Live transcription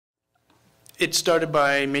It started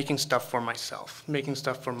by making stuff for myself, making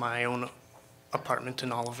stuff for my own apartment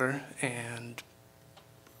in Oliver, and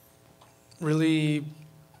really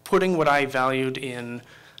putting what I valued in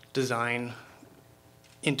design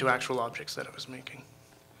into actual objects that I was making.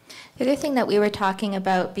 The other thing that we were talking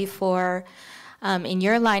about before in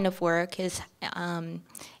your line of work is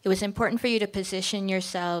it was important for you to position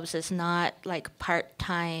yourselves as not like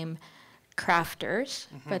part-time crafters,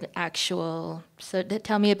 but actual. So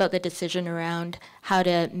tell me about the decision around how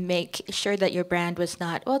to make sure that your brand was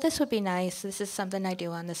not, oh, this would be nice, this is something I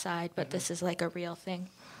do on the side, but this is like a real thing.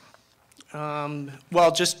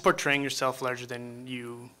 Well, just portraying yourself larger than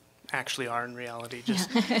you actually are in reality, just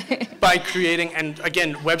by creating, and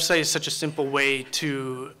again, website is such a simple way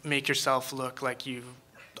to make yourself look like you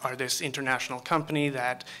are this international company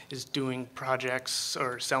that is doing projects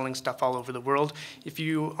or selling stuff all over the world. If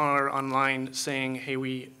you are online saying, hey,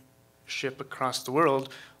 we ship across the world,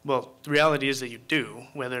 well, the reality is that you do.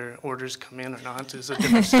 Whether orders come in or not is a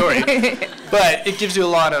different story. But it gives you a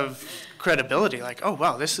lot of credibility, like, oh,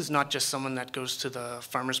 wow, this is not just someone that goes to the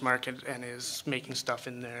farmer's market and is making stuff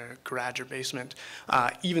in their garage or basement,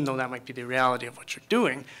 even though that might be the reality of what you're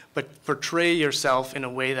doing, but portray yourself in a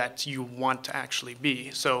way that you want to actually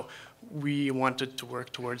be. So we wanted to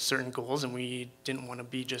work towards certain goals, and we didn't want to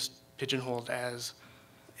be just pigeonholed as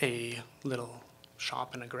a little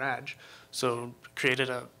shop in a garage. So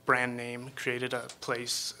created a brand name, created a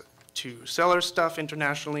place to sell our stuff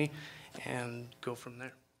internationally, and go from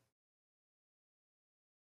there.